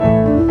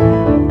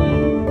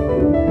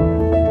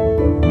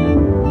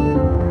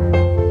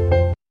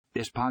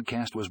This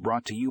podcast was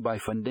brought to you by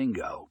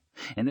Fundingo.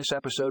 In this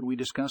episode, we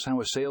discuss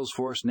how a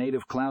Salesforce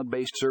native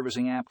cloud-based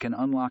servicing app can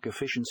unlock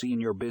efficiency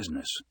in your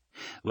business.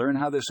 Learn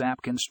how this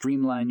app can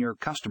streamline your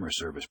customer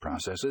service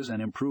processes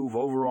and improve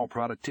overall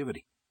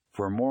productivity.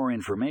 For more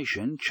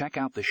information, check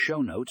out the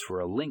show notes for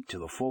a link to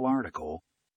the full article